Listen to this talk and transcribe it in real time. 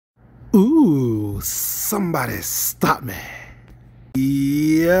Ooh, somebody stop me.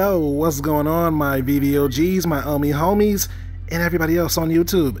 Yo, what's going on, my VVOGs, my homies, and everybody else on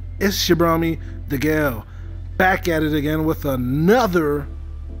YouTube? It's your bromie, the gal, back at it again with another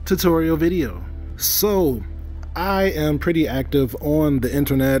tutorial video. So, I am pretty active on the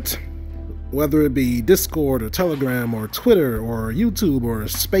internet, whether it be Discord or Telegram or Twitter or YouTube or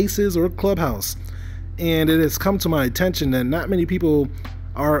Spaces or Clubhouse. And it has come to my attention that not many people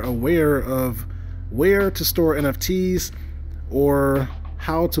are aware of where to store NFTs or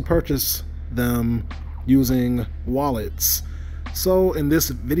how to purchase them using wallets. So in this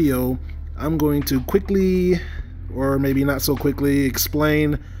video, I'm going to quickly, or maybe not so quickly,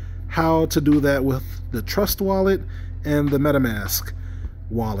 explain how to do that with the Trust wallet and the Metamask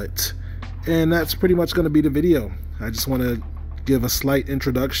wallet. And that's pretty much going to be the video. I just want to give a slight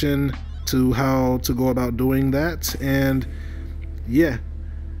introduction to how to go about doing that. And yeah,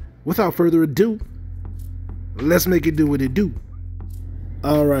 without further ado, let's make it do what it do.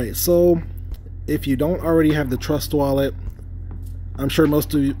 Alright, so if you don't already have the Trust wallet, I'm sure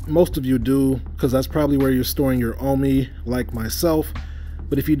most of you do, because that's probably where you're storing your Ecomi, like myself.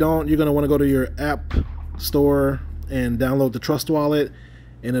 But if you don't, you're going to want to go to your app store and download the Trust wallet,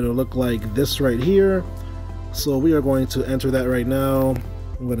 and it'll look like this right here. So we are going to enter that right now.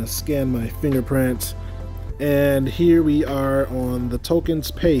 I'm going to scan my fingerprint, and here we are on the tokens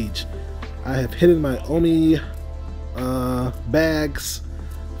page. I have hidden my Ecomi bags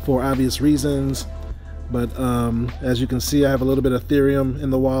for obvious reasons, but as you can see, I have a little bit of Ethereum in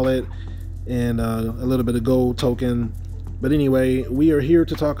the wallet and a little bit of gold token. But anyway, we are here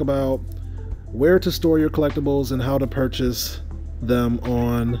to talk about where to store your collectibles and how to purchase them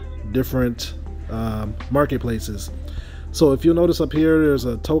on different marketplaces. So if you'll notice up here, there's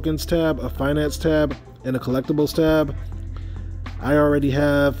a tokens tab, a finance tab, and a collectibles tab. I already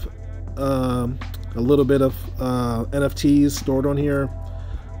have a little bit of NFTs stored on here.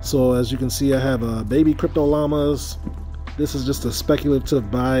 So as you can see, I have baby crypto llamas. This is just a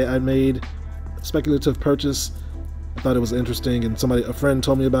speculative buy I made, speculative purchase. I thought it was interesting, and a friend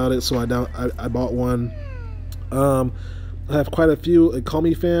told me about it, so I bought one. I have quite a few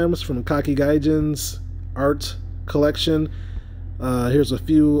Ecomi fams from Kaki Gaijin's art collection. Here's a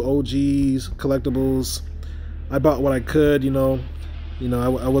few OGs, collectibles. I bought what I could, I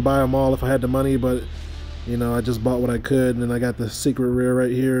would buy them all if I had the money, but I just bought what I could. And then I got the secret rare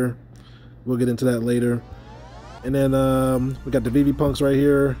right here. We'll get into that later. And then we got the VV Punks right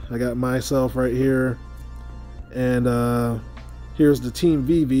here. I got myself right here. And here's the Team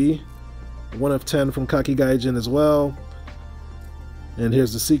VV, 1 of 10 from Kaki Gaijin as well. And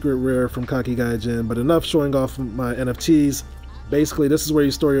here's the secret rare from Kaki Gaijin. But enough showing off my NFTs. Basically, this is where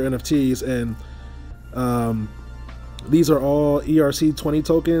you store your NFTs, and these are all ERC20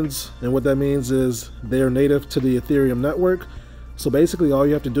 tokens, and what that means is they are native to the Ethereum network. So basically, all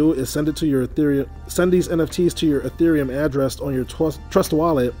you have to do is send these NFTs to your Ethereum address on your Trust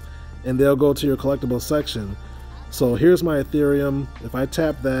wallet, and they'll go to your collectibles section. So here's my Ethereum. If I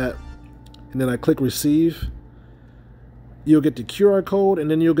tap that and then I click receive, you'll get the QR code, and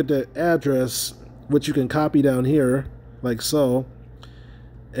then you'll get the address, which you can copy down here like so.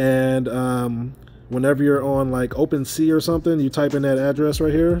 And whenever you're on like OpenSea or something, you type in that address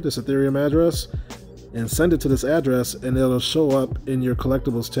right here, this Ethereum address, and send it to this address, and it'll show up in your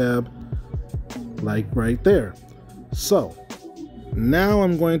collectibles tab like right there. So now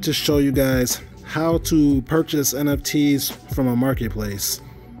I'm going to show you guys how to purchase NFTs from a marketplace.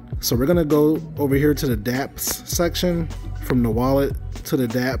 So we're gonna go over here to the dApps section, from the wallet to the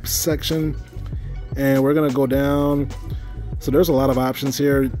dApps section, and we're gonna go down. So there's a lot of options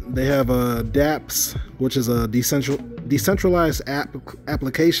here. They have dApps, which is a decentralized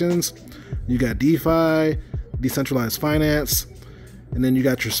applications. You got DeFi, decentralized finance, and then you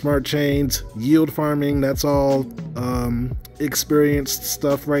got your smart chains, yield farming. That's all experienced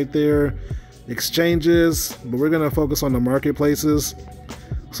stuff right there. Exchanges, but we're gonna focus on the marketplaces.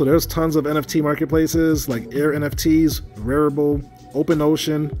 So there's tons of NFT marketplaces like Air NFTs, Rarible,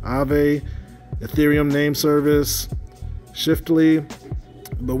 OpenOcean, Aave, Ethereum Name Service, Shiftly.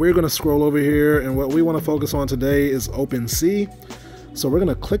 But we're going to scroll over here, and what we want to focus on today is OpenSea. So we're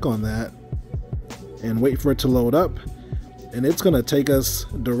going to click on that and wait for it to load up, and it's going to take us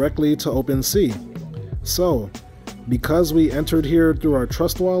directly to OpenSea. So because we entered here through our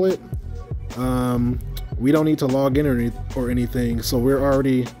Trust wallet, we don't need to log in or anything, so we're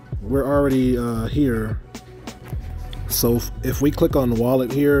already here. So if we click on the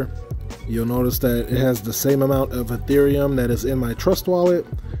wallet here, you'll notice that it has the same amount of Ethereum that is in my Trust wallet.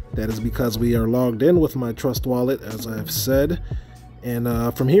 That is because we are logged in with my Trust wallet, as I've said.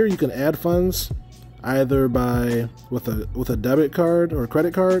 And from here you can add funds either with a debit card or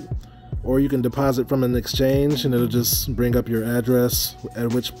credit card, or you can deposit from an exchange, and it'll just bring up your address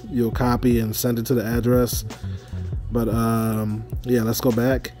at which you'll copy and send it to the address. But yeah, let's go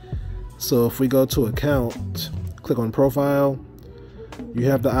back. So if we go to account, click on profile, you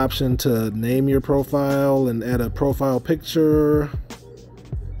have the option to name your profile and add a profile picture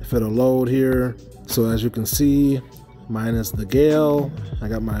if it'll load here. So as you can see, mine is the Gale. I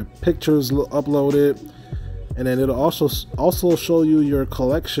got my pictures uploaded, and then it'll also show you your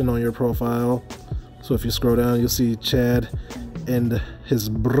collection on your profile. So if you scroll down, you'll see Chad and his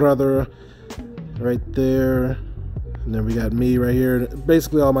brother right there, and then we got me right here.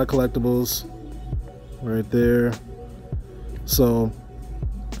 Basically all my collectibles right there. So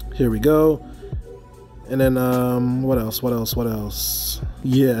here we go. And then what else?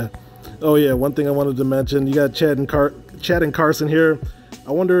 Yeah. Oh yeah, one thing I wanted to mention, you got Chad and Carson here.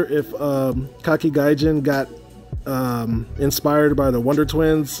 I wonder if Kaki Gaijin got inspired by the Wonder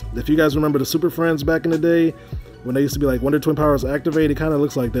Twins. If you guys remember the Super Friends back in the day, when they used to be like Wonder Twin powers activate, it kind of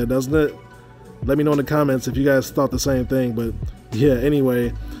looks like that, doesn't it? Let me know in the comments if you guys thought the same thing. But yeah,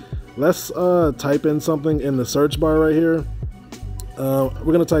 anyway, let's type in something in the search bar right here.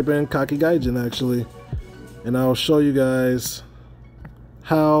 We're gonna type in Kaki Gaijin actually, and I'll show you guys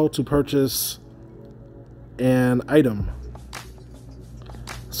how to purchase an item.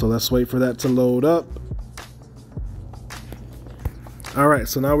 So let's wait for that to load up. All right,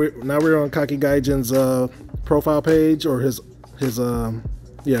 so now we're on Kaki Gaijin's profile page, or his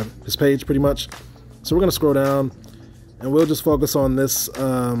page pretty much. So we're gonna scroll down, and we'll just focus on this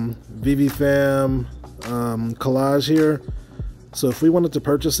VVFam collage here. So if we wanted to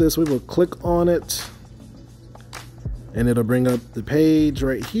purchase this, we will click on it, and it'll bring up the page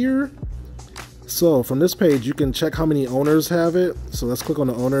right here. So from this page, you can check how many owners have it. So let's click on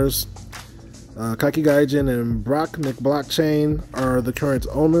the owners. Kaki Gaijin and Brock McBlockchain are the current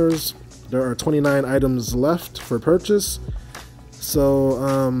owners. There are 29 items left for purchase. So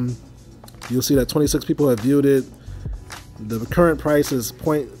you'll see that 26 people have viewed it. The current price is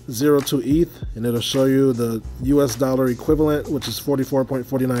 0.02 ETH, and it'll show you the US dollar equivalent, which is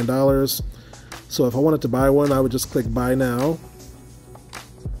 $44.49. So if I wanted to buy one, I would just click buy now,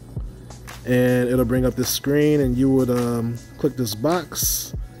 and it'll bring up this screen, and you would click this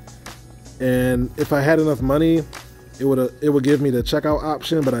box. And if I had enough money, it would give me the checkout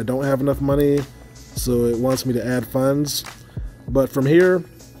option, but I don't have enough money, so it wants me to add funds. But from here,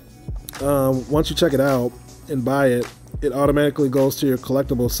 once you check it out and buy it, it automatically goes to your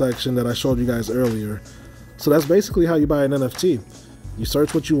collectible section that I showed you guys earlier. So that's basically how you buy an NFT. You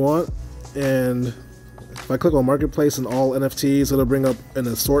search what you want, and if I click on Marketplace and all NFTs, it'll bring up an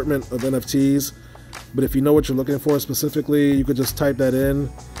assortment of NFTs. But if you know what you're looking for specifically, you could just type that in.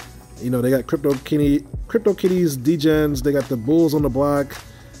 You know, they got CryptoKitties, Degens, they got the Bulls on the block,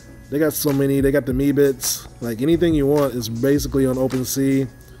 they got so many, they got the Meebits. Like anything you want is basically on OpenSea.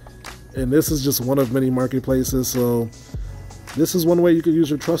 And this is just one of many marketplaces, so this is one way you could use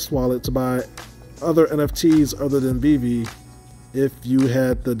your Trust Wallet to buy other NFTs other than VV if you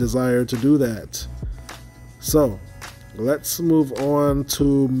had the desire to do that. So let's move on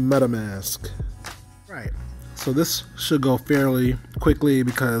to Metamask. Right, so this should go fairly quickly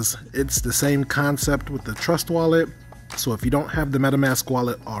because it's the same concept with the Trust Wallet. So if you don't have the Metamask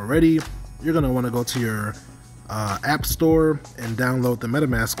wallet already, you're going to want to go to your App Store and download the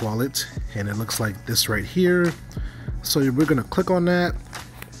Metamask wallet, and it looks like this right here. So we're going to click on that.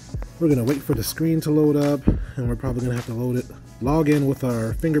 We're going to wait for the screen to load up, and we're probably going to have to log in with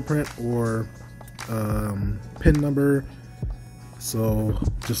our fingerprint or PIN number. So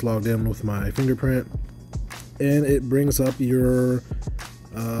just logged in with my fingerprint, and it brings up your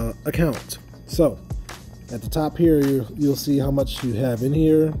account. So at the top here, you'll see how much you have in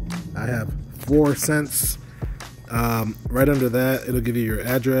here. I have 4 cents. Right under that, it'll give you your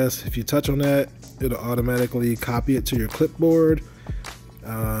address. If you touch on that, it'll automatically copy it to your clipboard.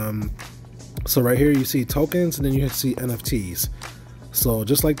 So right here you see tokens, and then you see NFTs. So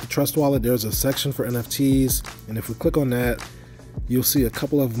just like the Trust Wallet, there's a section for NFTs, and if we click on that, you'll see a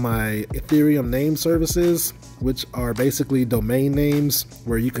couple of my Ethereum name services, which are basically domain names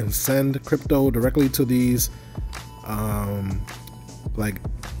where you can send crypto directly to these, like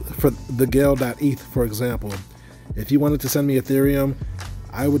for the Gale.eth, for example. If you wanted to send me Ethereum,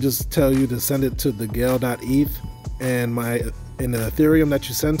 I would just tell you to send it to the Gale.eth, and the Ethereum that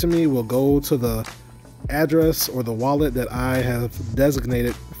you send to me will go to the address or the wallet that I have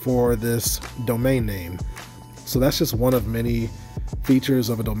designated for this domain name. So that's just one of many features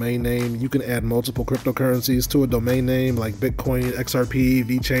of a domain name. You can add multiple cryptocurrencies to a domain name like Bitcoin, XRP,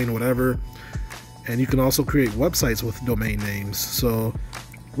 VeChain, whatever. And you can also create websites with domain names. So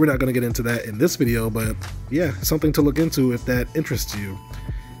we're not going to get into that in this video, but yeah, something to look into if that interests you.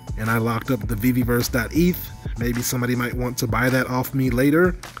 And I locked up the VVverse.eth. Maybe somebody might want to buy that off me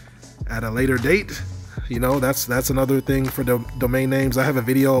later at a later date. You know, that's another thing for the domain names. I have a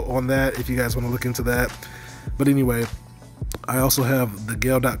video on that if you guys want to look into that. But anyway, I also have the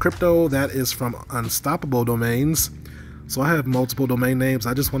Gale.crypto. That is from Unstoppable Domains. So I have multiple domain names.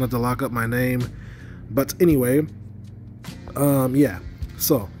 I just wanted to lock up my name. But anyway, yeah.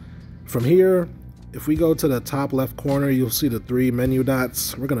 So from here, if we go to the top left corner, you'll see the 3 menu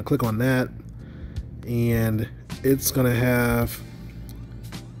dots. We're going to click on that, and it's going to have,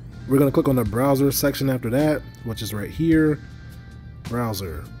 we're going to click on the browser section after that, which is right here,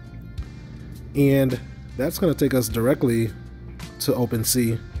 browser. And that's going to take us directly to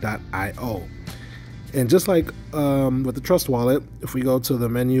OpenSea.io. And just like with the Trust Wallet, if we go to the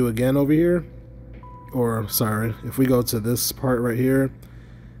menu again over here, or sorry, if we go to this part right here,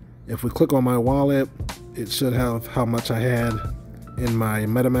 if we click on my wallet, it should have how much I had in my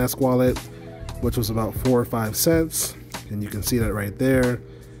Metamask wallet, which was about 4 or 5 cents. And you can see that right there.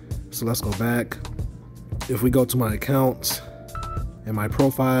 So let's go back. If we go to my account and my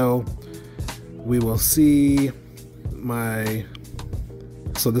profile, we will see my,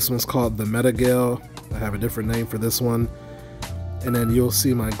 so this one's called the Metagale. I have a different name for this one. And then you'll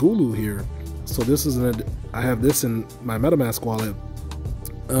see my Gulu here. So this is I have this in my Metamask wallet.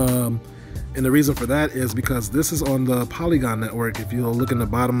 And the reason for that is because this is on the Polygon network. If you look in the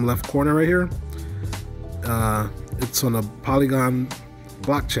bottom left corner right here, it's on the Polygon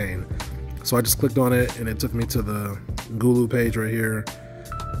blockchain. So I just clicked on it and it took me to the Gulu page right here.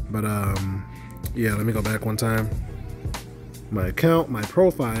 But yeah, let me go back one time. My account, my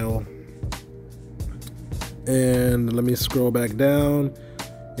profile, and let me scroll back down,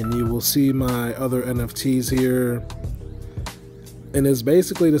 and you will see my other NFTs here. And it's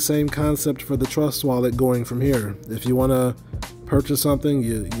basically the same concept for the Trust Wallet going from here. If you want to purchase something,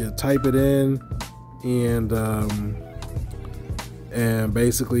 you type it in, and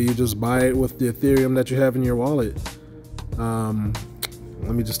basically you just buy it with the Ethereum that you have in your wallet. Let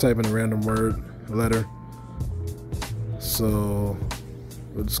me just type in a random word, a letter. So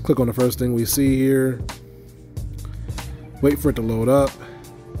we'll just click on the first thing we see here, wait for it to load up,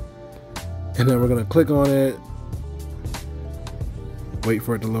 and then we're going to click on it, wait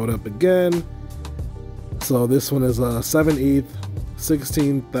for it to load up again. So this one is 7 ETH,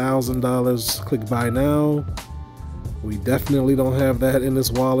 $16,000. Click buy now. We definitely don't have that in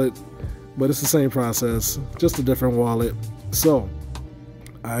this wallet, but it's the same process, just a different wallet. So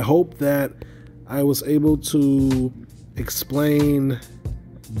I hope that I was able to explain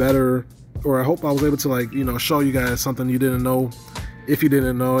better, or I hope I was able to, like, you know, show you guys something you didn't know, if you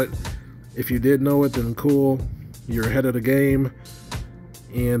didn't know it. If you did know it, then cool, you're ahead of the game.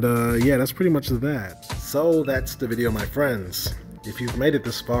 And yeah, that's pretty much that. So that's the video, my friends. If you've made it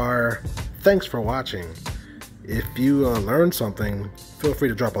this far, thanks for watching. If you learned something, feel free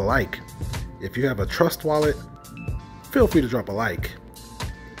to drop a like. If you have a Trust Wallet, feel free to drop a like.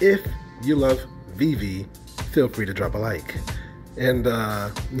 If you love VV, feel free to drop a like. And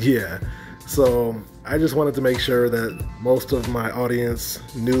yeah, so I just wanted to make sure that most of my audience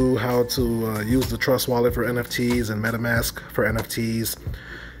knew how to use the Trust Wallet for NFTs and Metamask for NFTs,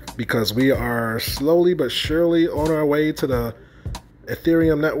 because we are slowly but surely on our way to the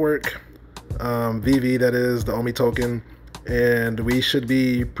Ethereum network, VV, that is the OMI token, and we should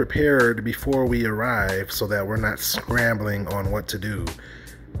be prepared before we arrive so that we're not scrambling on what to do.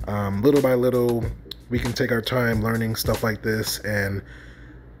 Little by little, we can take our time learning stuff like this, and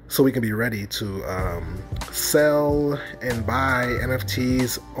so we can be ready to sell and buy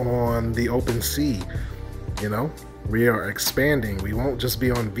NFTs on the OpenSea. You know, we are expanding. We won't just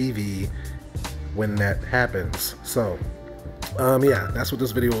be on VV when that happens. So yeah, that's what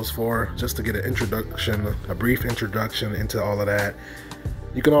this video was for, just to get an introduction, a brief introduction into all of that.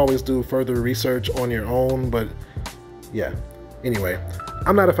 You can always do further research on your own, but yeah, anyway,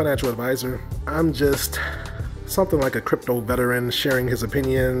 I'm not a financial advisor. I'm just something like a crypto veteran sharing his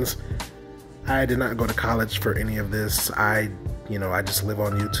opinions. I did not go to college for any of this. I just live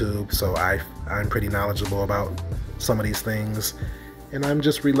on YouTube, so I'm pretty knowledgeable about some of these things, and I'm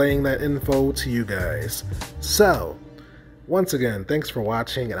just relaying that info to you guys. So once again, thanks for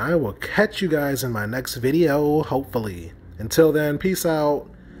watching, and I will catch you guys in my next video, hopefully. Until then, peace out,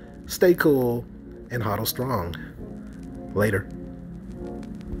 stay cool, and hodl strong. Later.